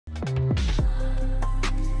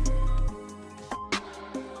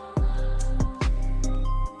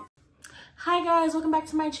Hi guys, welcome back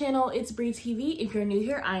to my channel. It's Bree TV. If you're new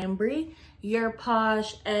here, I am Bree, your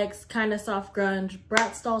posh, ex, kind of soft grunge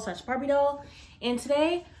brat doll slash Barbie doll. And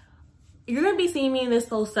today, you're gonna be seeing me in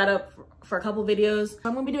this little setup for a couple videos.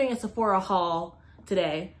 I'm gonna be doing a Sephora haul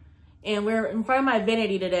today. And we're in front of my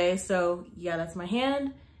vanity today, so yeah, that's my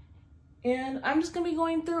hand. And I'm just gonna be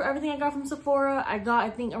going through everything I got from Sephora. I got, I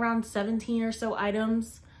think, around 17 or so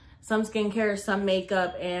items. Some skincare, some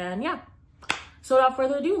makeup, and yeah. So without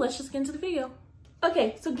further ado, let's just get into the video.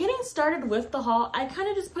 Okay, so getting started with the haul, I kind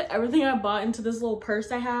of just put everything I bought into this little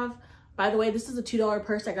purse I have. By the way, this is a $2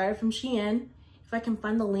 purse. I got it from Shein. If I can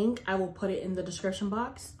find the link, I will put it in the description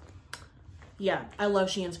box. Yeah, I love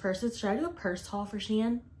Shein's purses. Should I do a purse haul for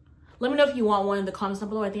Shein? Let me know if you want one in the comments down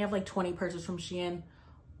below. I think I have like 20 purses from Shein.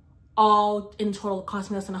 All in total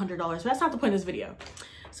costing less than $100, but that's not the point of this video.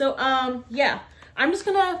 So, yeah, I'm just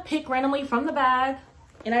gonna pick randomly from the bag.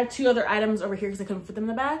 And I have two other items over here because I couldn't fit them in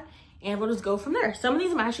the bag. And we'll just go from there. Some of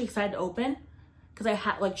these I'm actually excited to open because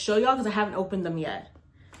I show y'all because I haven't opened them yet.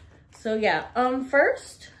 So yeah,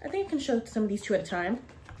 first, I think I can show some of these two at a time.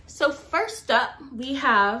 So first up, we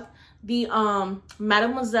have the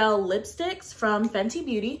Mattemoiselle lipsticks from Fenty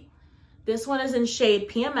Beauty. This one is in shade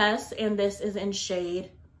PMS and this is in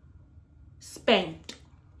shade Spanked.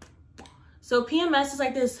 So PMS is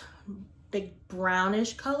like this big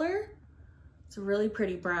brownish color. It's a really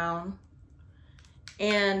pretty brown.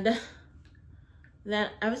 And then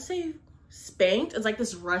I would say Spanked is like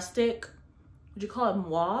this rustic, would you call it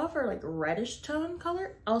mauve or like reddish tone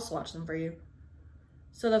color? I'll swatch them for you.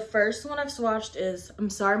 So the first one I've swatched is, I'm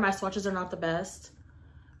sorry, my swatches are not the best.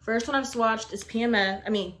 First one I've swatched is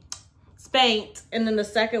Spanked. And then the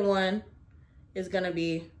second one is gonna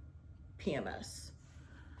be PMS.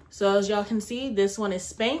 So as y'all can see, this one is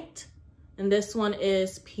Spanked and this one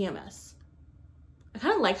is PMS. I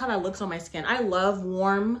kind of like how that looks on my skin. I love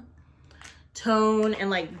warm tone and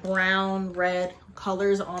like brown, red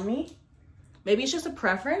colors on me. Maybe it's just a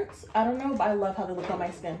preference. I don't know, but I love how they look on my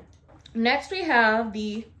skin. Next, we have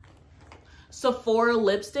the Sephora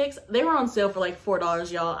lipsticks. They were on sale for like $4,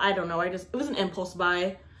 y'all. I don't know. It was an impulse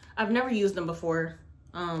buy. I've never used them before.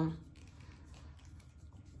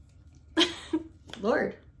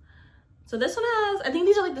 Lord. So this one has, I think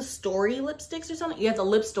these are like the Story lipsticks or something. You have the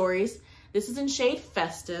Lip Stories. This is in shade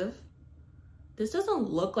Festive. This doesn't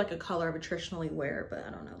look like a color I would traditionally wear, but I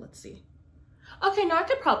don't know. Let's see. Okay, no, I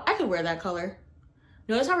could wear that color.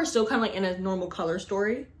 Notice how we're still kind of like in a normal color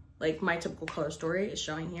story, like my typical color story is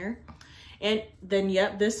showing here. And then,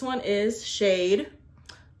 yep, this one is shade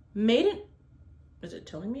Made in, is it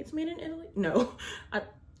telling me it's made in Italy? No,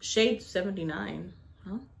 shade 79,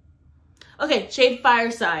 huh? Okay, shade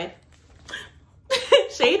Fireside.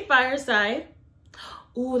 Shade Fireside.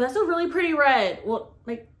 Ooh, that's a really pretty red. Well,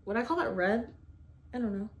 like, would I call that red? I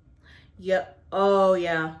don't know. Yep. Oh,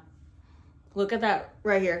 yeah. Look at that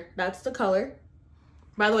right here. That's the color.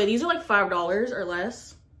 By the way, these are like $5 or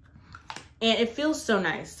less. And it feels so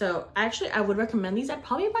nice. So, actually, I would recommend these. I'd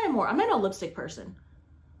probably buy more. I'm not a lipstick person.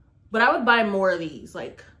 But I would buy more of these.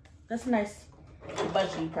 Like, that's a nice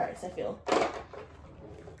budget price, I feel.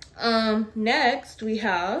 Next, we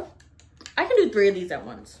have... I can do 3 of these at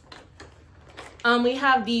once. We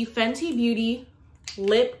have the Fenty Beauty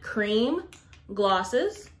Lip Cream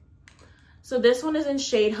Glosses. So this one is in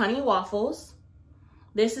shade Honey Waffles.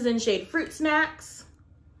 This is in shade Fruit Snacks.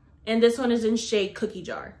 And this one is in shade Cookie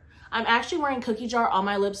Jar. I'm actually wearing Cookie Jar on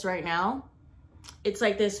my lips right now. It's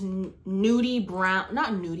like this nudie brown,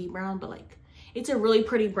 not nudie brown, but like, it's a really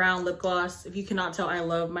pretty brown lip gloss. If you cannot tell, I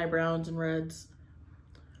love my browns and reds.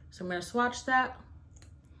 So I'm gonna swatch that.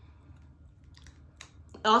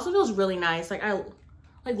 It also feels really nice. Like,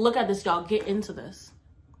 look at this, y'all. Get into this.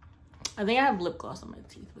 I think I have lip gloss on my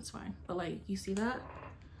teeth, but it's fine. But like, you see that?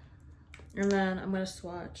 And then I'm gonna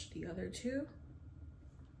swatch the other two.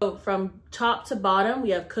 So from top to bottom,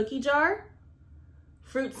 we have Cookie Jar,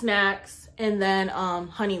 Fruit Snacks, and then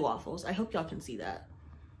Honey Waffles. I hope y'all can see that.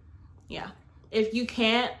 Yeah. If you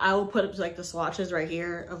can't, I will put up like the swatches right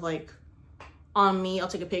here of like on me. I'll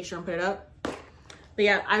take a picture and put it up. But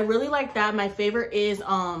yeah, I really like that. My favorite is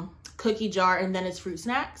Cookie Jar and then it's Fruit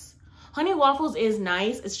Snacks. Honey Waffles is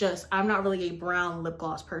nice. It's just, I'm not really a brown lip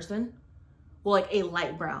gloss person. Well, like a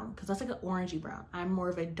light brown, because that's like an orangey brown. I'm more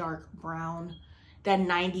of a dark brown, that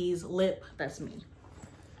 90s lip, that's me.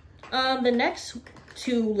 The next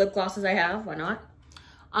 2 lip glosses I have, why not?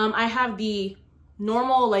 I have the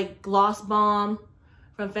normal like gloss bomb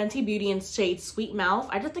from Fenty Beauty in shade Sweet Mouth.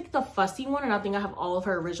 I just think the fussy one, and I think I have all of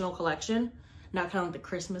her original collection. Not kind of like the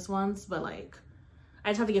Christmas ones, but like,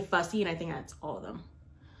 I just have to get fussy, and I think that's all of them.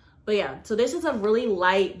 But yeah, so this is a really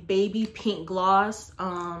light baby pink gloss.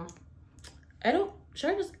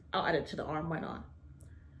 I'll add it to the arm, why not?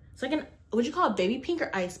 It's like would you call it baby pink or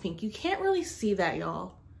ice pink? You can't really see that,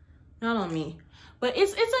 y'all. Not on me. But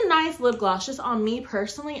it's a nice lip gloss. Just on me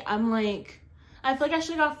personally, I'm like, I feel like I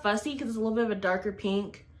should have got fussy because it's a little bit of a darker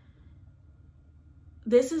pink.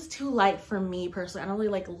 This is too light for me personally. I don't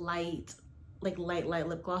really like light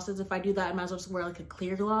lip glosses. If I do that, I might as well just wear like a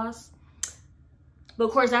clear gloss. But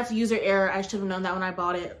of course, that's user error. I should have known that when I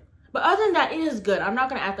bought it. But other than that, it is good. I'm not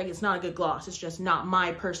gonna act like it's not a good gloss. It's just not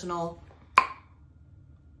my personal,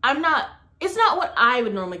 it's not what I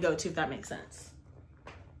would normally go to, if that makes sense.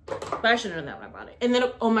 But I should have known that when I bought it. And then,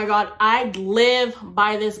 oh my God, I live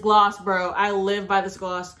by this gloss, bro. I live by this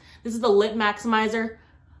gloss. This is the Lip Maximizer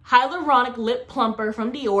Hyaluronic Lip Plumper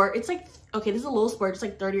from Dior. It's like, okay, this is a little sport. It's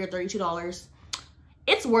like $30 or $32.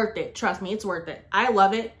 It's worth it. Trust me, it's worth it. I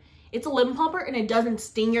love it. It's a lip plumper and it doesn't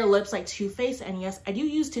sting your lips like Too Faced. And yes, I do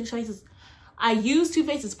use Too Faced's. I use Too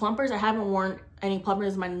Faced's plumpers. I haven't worn any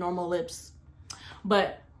plumpers in my normal lips.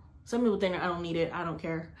 But some people think I don't need it. I don't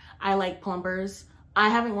care. I like plumpers. I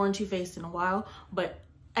haven't worn Too Faced in a while, but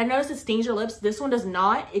I noticed it stings your lips. This one does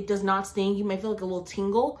not. It does not sting. You may feel like a little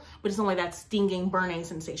tingle, but it's not like that stinging, burning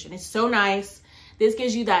sensation. It's so nice. This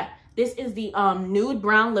gives you that. This is the nude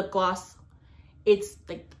brown lip gloss. It's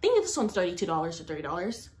like, I think this one's $32 or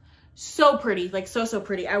 $30. So pretty, like so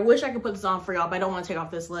pretty. I wish I could put this on for y'all, but I don't want to take off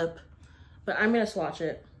this lip. But I'm gonna swatch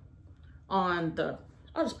it on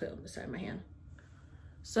I'll just put it on the side of my hand.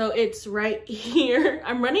 So it's right here.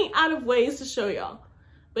 I'm running out of ways to show y'all,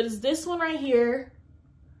 but it's this one right here.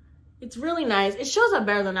 It's really nice. It shows up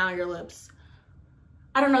better than out your lips.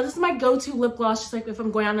 I don't know, this is my go-to lip gloss. Just like if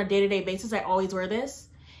I'm going on a day-to-day basis, I always wear this.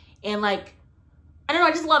 And like, I don't know,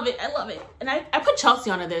 I just love it. I love it. And I put Chelsea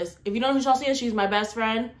onto this. If you don't know who Chelsea is, she's my best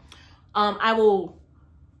friend. I will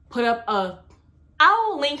put up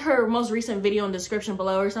I'll link her most recent video in the description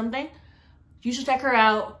below or something. You should check her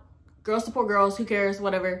out. Girls support girls, who cares,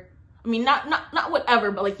 whatever. I mean, not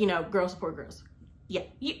whatever, but like, you know, girls support girls. Yeah,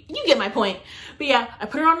 you get my point. But yeah, I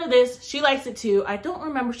put her onto this. She likes it too. I don't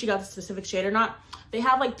remember if she got the specific shade or not. They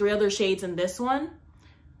have like 3 other shades in this one,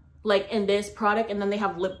 like in this product, and then they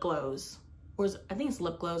have lip glows. Or I think it's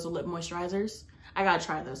lip glows or lip moisturizers. I gotta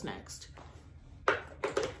try those next.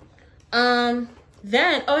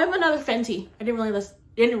 Then, oh, I have another Fenty. I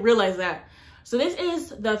didn't realize that. So this is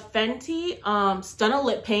the Fenty Stunna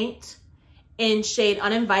Lip Paint in shade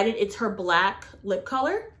Uninvited. It's her black lip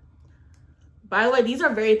color. By the way, these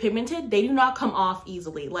are very pigmented. They do not come off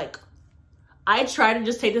easily. Like, I try to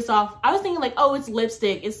just take this off. I was thinking like, oh, it's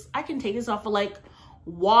lipstick. I can take this off with like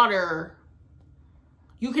water.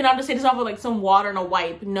 You cannot just take this off with like some water and a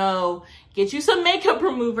wipe. No, get you some makeup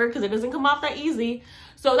remover because it doesn't come off that easy.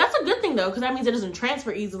 So that's a good thing though, because that means it doesn't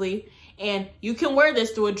transfer easily. And you can wear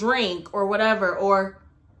this to a drink or whatever. Or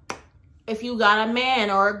if you got a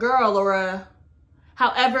man or a girl or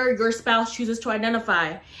however your spouse chooses to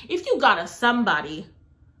identify. If you got a somebody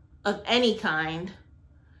of any kind,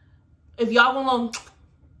 if y'all want to,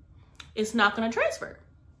 it's not going to transfer.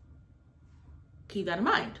 Keep that in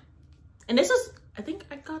mind. And this is, I think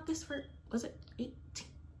I got this for, was it 18?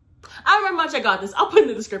 I don't remember how much I got this. I'll put in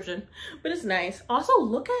the description, but it's nice. Also,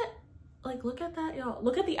 look at that, y'all.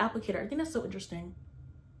 Look at the applicator. I think that's so interesting.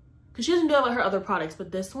 Because she doesn't do that with her other products,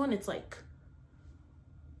 but this one, it's like,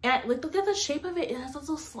 and like, look at the shape of it. It has a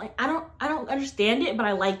little slight, I don't understand it, but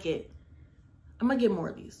I like it. I'm gonna get more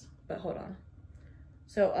of these, but hold on.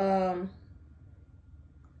 So,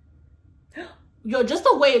 yo, just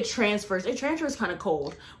the way it transfers kind of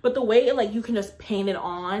cold, but the way it, like, you can just paint it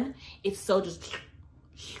on, it's so just,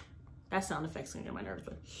 that sound effect's gonna get my nerves,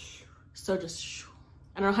 but so just,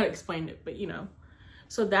 I don't know how to explain it, but you know.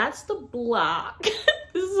 So that's the black.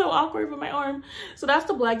 This is so awkward for my arm. So that's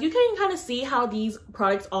the black. You can kind of see how these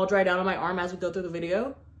products all dry down on my arm as we go through the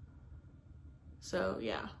video. So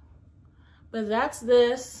yeah, but that's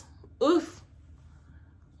this. Oof.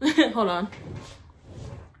 Hold on.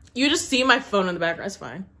 You just see my phone in the background, it's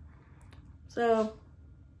fine. So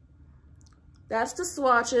that's the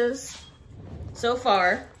swatches so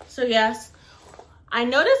far. So yes, I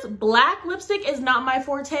noticed black lipstick is not my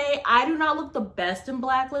forte. I do not look the best in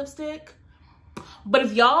black lipstick. But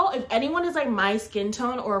if anyone is like my skin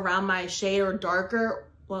tone or around my shade or darker,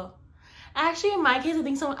 well, actually in my case, I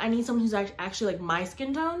think I need someone who's actually like my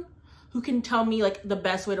skin tone, who can tell me like the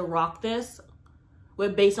best way to rock this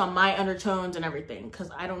based on my undertones and everything, because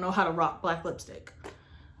I don't know how to rock black lipstick.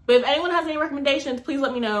 But if anyone has any recommendations, please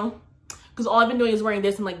let me know, because all I've been doing is wearing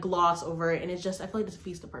this and like gloss over it, and it's just, I feel like this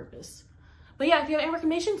defeats the purpose. But yeah, if you have any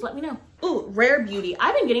recommendations, let me know. Ooh, Rare Beauty.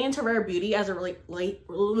 I've been getting into Rare Beauty as of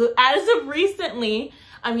recently.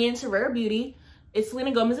 I'm getting into Rare Beauty. It's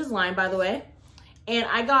Selena Gomez's line, by the way. And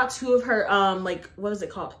I got 2 of her, like, what is it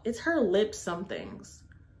called? It's her lip somethings.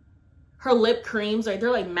 Her lip creams, like,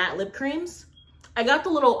 they're like matte lip creams. I got the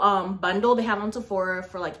little bundle they have on Sephora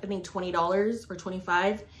for like, I think $20 or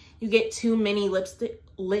 $25. You get 2 mini lipstick,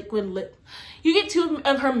 liquid lip. You get 2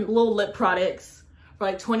 of her little lip products for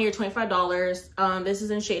like $20 or $25. This is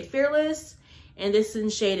in shade Fearless, and this is in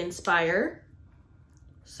shade Inspire.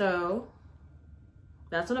 So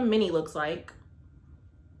that's what a mini looks like.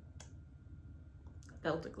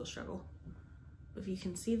 That looks like a little struggle. If you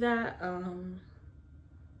can see that,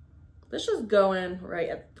 let's just go in right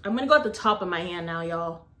at, I'm gonna go at the top of my hand now,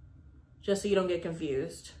 y'all, just so you don't get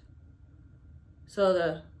confused.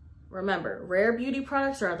 So remember, Rare Beauty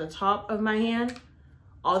products are at the top of my hand.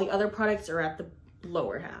 All the other products are at the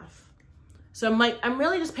lower half. So I'm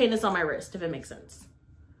really just painting this on my wrist, if it makes sense.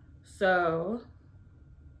 So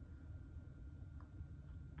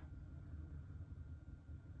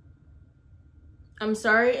I'm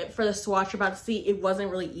sorry for the swatch you're about to see. It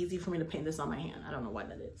wasn't really easy for me to paint this on my hand. I don't know why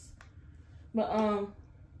that is. But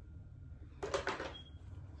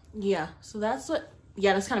yeah, so that's what,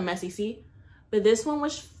 yeah, that's kind of messy, see? But this one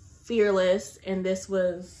was Fearless, and this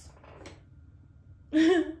was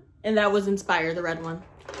and that was Inspire, the red one.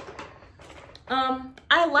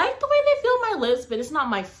 I like the way they feel my lips, but it's not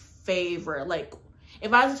my favorite. Like,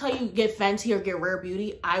 if I was to tell you get Fenty or get Rare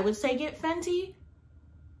Beauty, I would say get Fenty.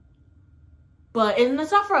 But, and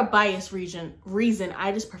it's not for a biased reason.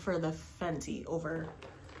 I just prefer the Fenty over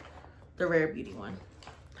the Rare Beauty one.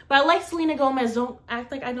 But I like Selena Gomez. Don't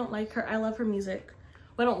act like I don't like her. I love her music.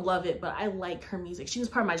 Well, I don't love it, but I like her music. She was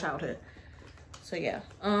part of my childhood. So yeah.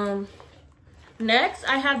 Next,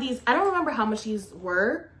 I have these. I don't remember how much these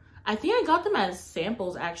were. I think I got them as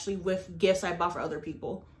samples, actually, with gifts I bought for other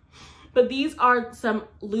people. But these are some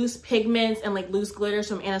loose pigments and like loose glitters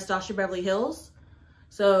from Anastasia Beverly Hills.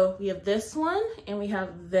 So we have this one and we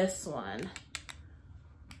have this one.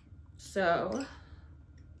 So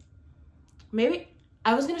maybe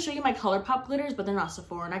I was gonna show you my ColourPop glitters, but they're not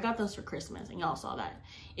Sephora, and I got those for Christmas, and y'all saw that.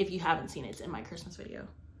 If you haven't seen it, it's in my Christmas video.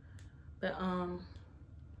 But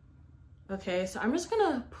okay, so I'm just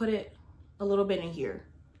gonna put it a little bit in here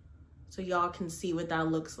so y'all can see what that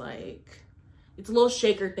looks like. It's a little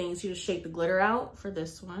shaker thing, so you just shake the glitter out for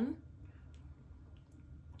this one.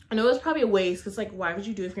 I know it's probably a waste, because like, why would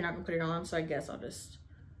you do it if you're not gonna put it on? So I guess I'll just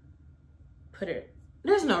put it.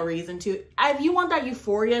 There's no reason to. If you want that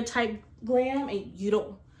Euphoria type glam, and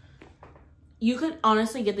you could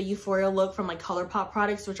honestly get the Euphoria look from like ColourPop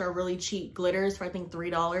products, which are really cheap glitters for I think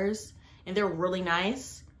 $3, and they're really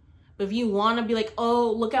nice. But if you want to be like,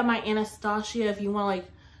 oh, look at my Anastasia, if you want to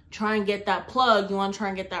like try and get that plug, you want to try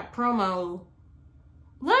and get that promo,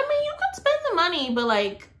 well, I mean, you could spend the money, but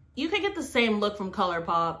like, you could get the same look from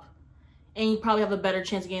ColourPop, and you probably have a better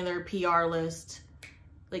chance of getting their PR list,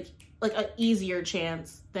 like an easier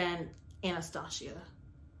chance than Anastasia.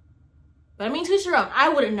 But I mean, to each your own. I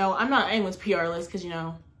wouldn't know. I'm not anyone's PR list, because, you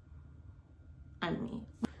know, I'm me.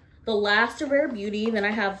 The last of Rare Beauty. Then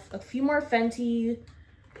I have a few more Fenty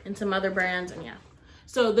and some other brands, and yeah.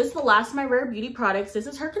 So this is the last of my Rare Beauty products. This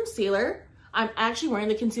is her concealer. I'm actually wearing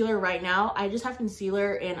the concealer right now. I just have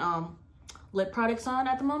concealer and lip products on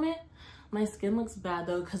at the moment. My skin looks bad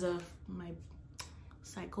though because of my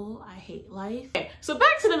cycle. I hate life. Okay, so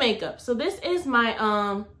back to the makeup. So this is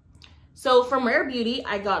my so from Rare Beauty,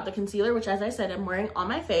 I got the concealer, which as I said, I'm wearing on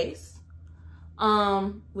my face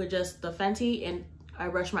with just the Fenty, and I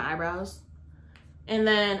brush my eyebrows. And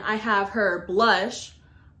then I have her blush.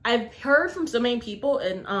 I've heard from so many people,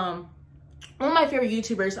 and one of my favorite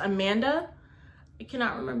YouTubers, Amanda, I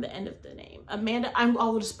cannot remember the end of the name. Amanda,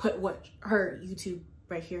 I'll just put her YouTube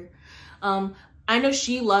right here. I know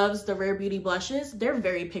she loves the Rare Beauty blushes. They're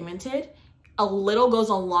very pigmented. A little goes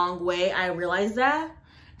a long way. I realized that.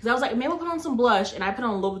 Because I was like, maybe I'll put on some blush. And I put on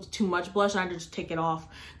a little bit too much blush, and I just take it off.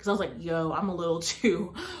 Because I was like, yo, I'm a little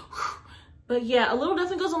too. But yeah, a little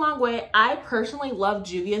definitely goes a long way. I personally love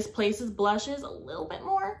Juvia's Place's blushes a little bit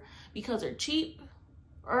more because they're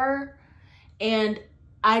cheaper. And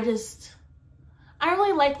I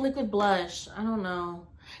really like liquid blush. I don't know.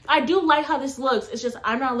 I do like how this looks. It's just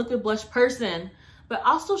I'm not a liquid blush person. But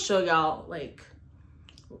I'll still show y'all. Like,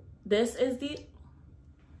 this is the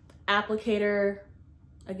applicator.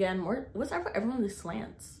 Again, what's that for everyone? The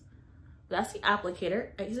slants. That's the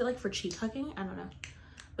applicator. Is it like for cheek hugging? I don't know.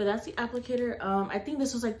 But that's the applicator. I think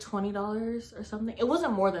this was like $20 or something. It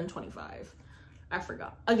wasn't more than $25. I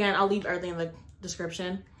forgot. Again, I'll leave everything in the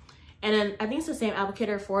description. And then I think it's the same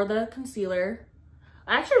applicator for the concealer.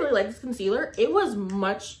 I actually really like this concealer.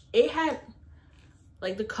 It had,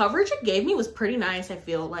 like, the coverage it gave me was pretty nice, I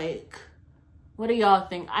feel like. What do y'all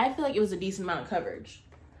think? I feel like it was a decent amount of coverage.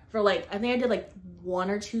 For like, I think I did like 1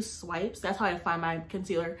 or 2 swipes. That's how I find my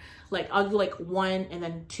concealer. Like I'll do like 1 and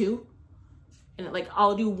then 2. And like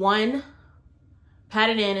I'll do 1, pat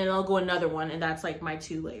it in, and I'll go another 1. And that's like my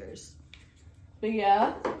 2 layers. But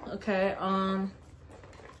yeah, okay. I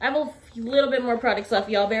have a little bit more products left.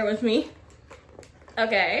 Y'all bear with me.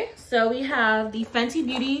 Okay, so we have the Fenty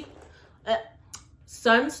Beauty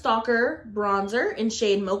Stalk'r bronzer in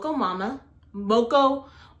shade Mocha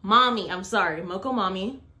Mami. I'm sorry, Mocha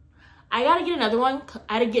Mami. I gotta get another one.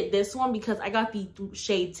 I had to get this one because I got the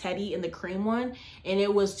shade Teddy in the cream one, and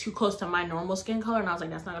it was too close to my normal skin color, and I was like,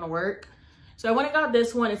 that's not gonna work. So I went and got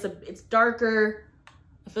this one. It's darker.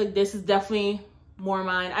 I feel like this is definitely more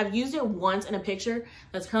mine. I've used it once in a picture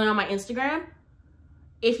that's currently on my Instagram.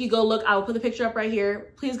 If you go look, I will put the picture up right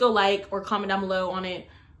here. Please go like or comment down below on it,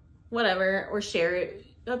 whatever, or share it.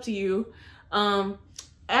 Up to you.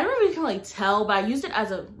 I don't know if you can really tell, but I used it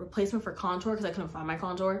as a replacement for contour because I couldn't find my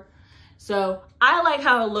contour. So I like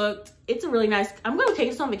how it looked. It's a really nice, I'm gonna take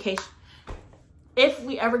this on vacation. If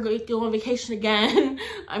we ever go on vacation again,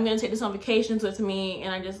 I'm gonna take this on vacation. So it's me,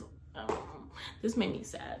 and I just, this made me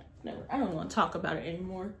sad. No, I don't want to talk about it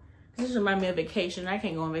anymore. This just reminded me of vacation. I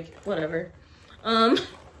can't go on vacation, whatever.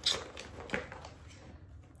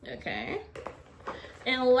 Okay.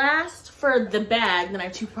 And last for the bag, then I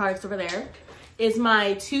have 2 products over there, is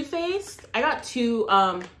my Too Faced. I got 2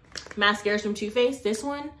 mascaras from Too Faced. This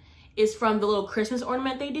one is from the little Christmas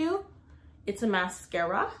ornament they do. It's a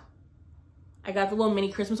mascara. I got the little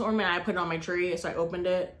mini Christmas ornament. I put it on my tree, so I opened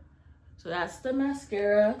it. So that's the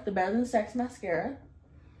mascara, the Better Than Sex mascara.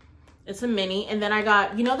 It's a mini. And then I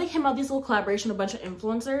got, you know, they came out these little collaboration with a bunch of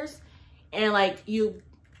influencers, and like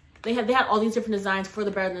they had all these different designs for the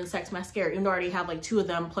Better Than Sex mascara, even though I already have like 2 of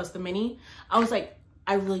them plus the mini. I was like,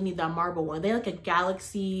 I really need that marble one. They had like a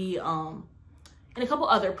galaxy and a couple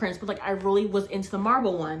other prints, but like I really was into the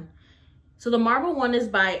marble one. So the marble one is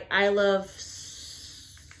by I don't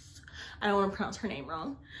want to pronounce her name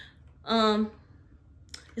wrong.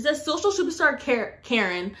 It says Social Superstar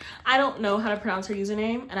Karen. I don't know how to pronounce her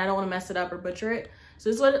username, and I don't want to mess it up or butcher it. So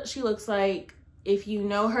this is what she looks like. If you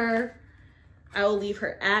know her, I will leave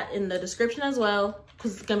her in the description as well,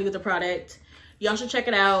 because it's gonna be with the product. Y'all should check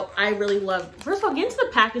it out. I really love, first of all, get into the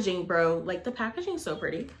packaging, bro. Like, the packaging is so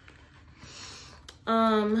pretty.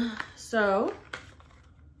 So,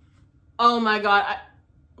 oh my God,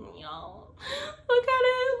 y'all, look at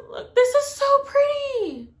it. Look, this is so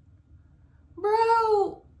pretty,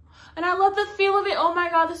 bro. And I love the feel of it. Oh my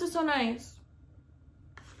God, this is so nice.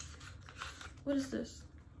 What is this?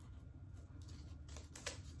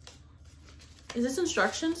 Is this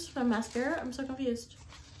instructions for mascara? I'm so confused.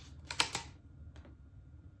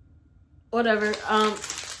 Whatever. I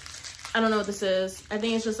don't know what this is. I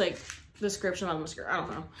think it's just like description on the mascara. I don't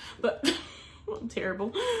know. But I'm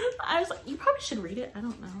terrible. I was like, you probably should read it. I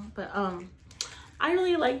don't know. But I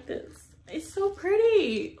really like this. It's so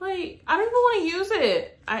pretty. Like, I don't even want to use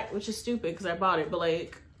it. Which is stupid because I bought it, but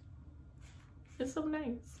like, it's so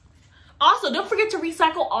nice. Also, don't forget to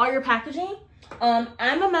recycle all your packaging. I'm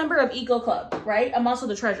a member of Eco Club, right? I'm also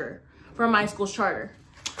the treasurer for my school's charter.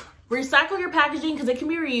 Recycle your packaging because it can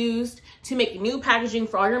be reused to make new packaging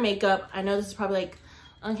for all your makeup. I know this is probably like,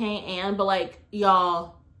 okay, but like,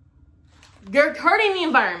 y'all, you're hurting the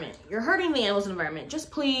environment. You're hurting the Amazon environment.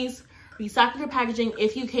 Just please recycle your packaging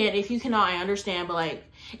if you can. If you cannot, I understand. But like,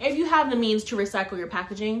 if you have the means to recycle your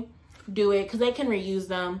packaging, do it, because they can reuse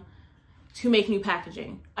them to make new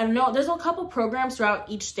packaging. I don't know. There's a couple programs throughout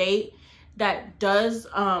each state that does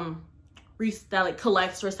that like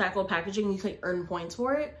collects recycled packaging. You can earn points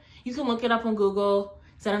for it. You can look it up on Google.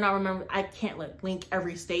 Because I do not remember. I can't like link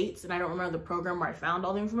every state, and I don't remember the program where I found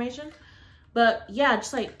all the information. But yeah,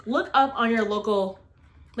 just like look up on your local,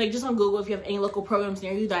 like just on Google if you have any local programs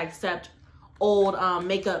near you that accept old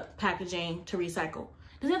makeup packaging to recycle.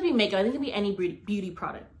 It doesn't have to be makeup. I think it can be any beauty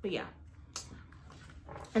product. But yeah.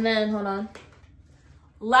 And then hold on.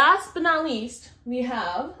 Last but not least, we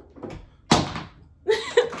have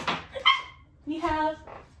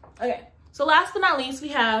okay. So last but not least, we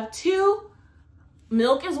have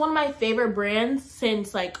Milk is one of my favorite brands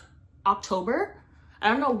since like October. I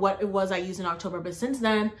don't know what it was I used in October, but since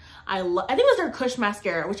then, I think it was their Kush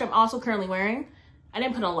mascara, which I'm also currently wearing. I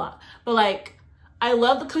didn't put a lot, but like, I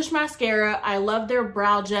love the Kush mascara. I love their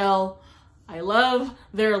brow gel. I love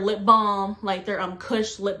their lip balm, like their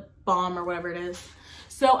Kush lip balm or whatever it is.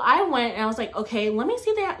 So I went and I was like, okay, let me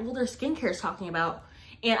see what their skincare is talking about.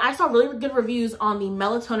 And I saw really good reviews on the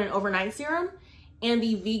Melatonin Overnight Serum and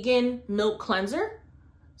the Vegan Milk Cleanser.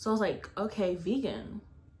 So I was like, okay, vegan.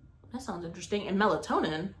 That sounds interesting. And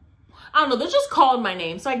melatonin. I don't know, they're just called my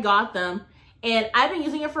name. So I got them and I've been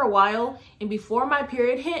using it for a while. And before my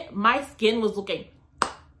period hit, my skin was looking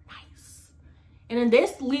nice. And then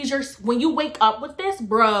this leisure, when you wake up with this,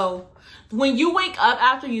 bro, when you wake up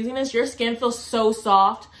after using this, your skin feels so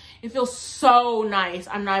soft. It feels so nice.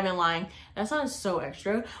 I'm not even lying. That sounds so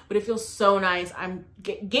extra, but it feels so nice.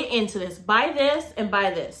 Get into this. Buy this and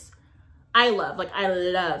buy this. I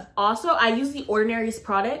love. Also, I use the Ordinary's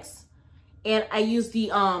products, and I use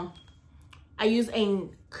the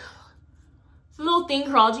it's a little thing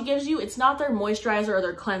Curology gives you. It's not their moisturizer or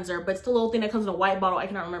their cleanser, but it's the little thing that comes in a white bottle. I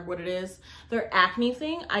cannot remember what it is. Their acne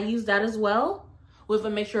thing. I use that as well with a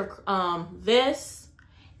mixture of this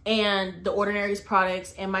and the Ordinary's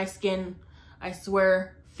products, and my skin, I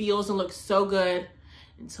swear, feels and looks so good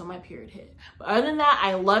until my period hit. But other than that,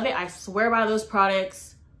 I love it. I swear by those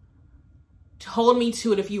products. Hold me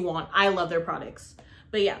to it if you want. I love their products.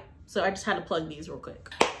 But yeah, so I just had to plug these real quick.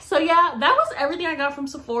 So yeah, that was everything I got from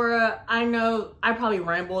Sephora. I know I probably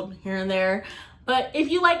rambled here and there, but if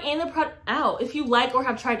you like any of the if you like or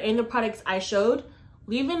have tried any of the products I showed,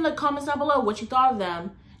 leave in the comments down below what you thought of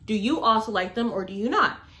them. Do you also like them or do you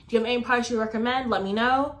not? Do you have any products you recommend? Let me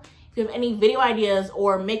know. If you have any video ideas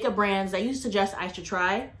or makeup brands that you suggest I should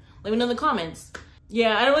try, let me know in the comments.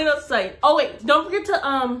 Yeah, I don't really know what to say. Oh wait, don't forget to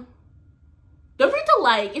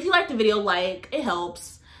like. If you like the video, like, it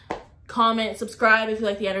helps. Comment, subscribe if you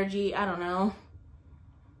like the energy. I don't know.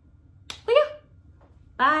 But yeah,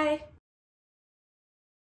 bye.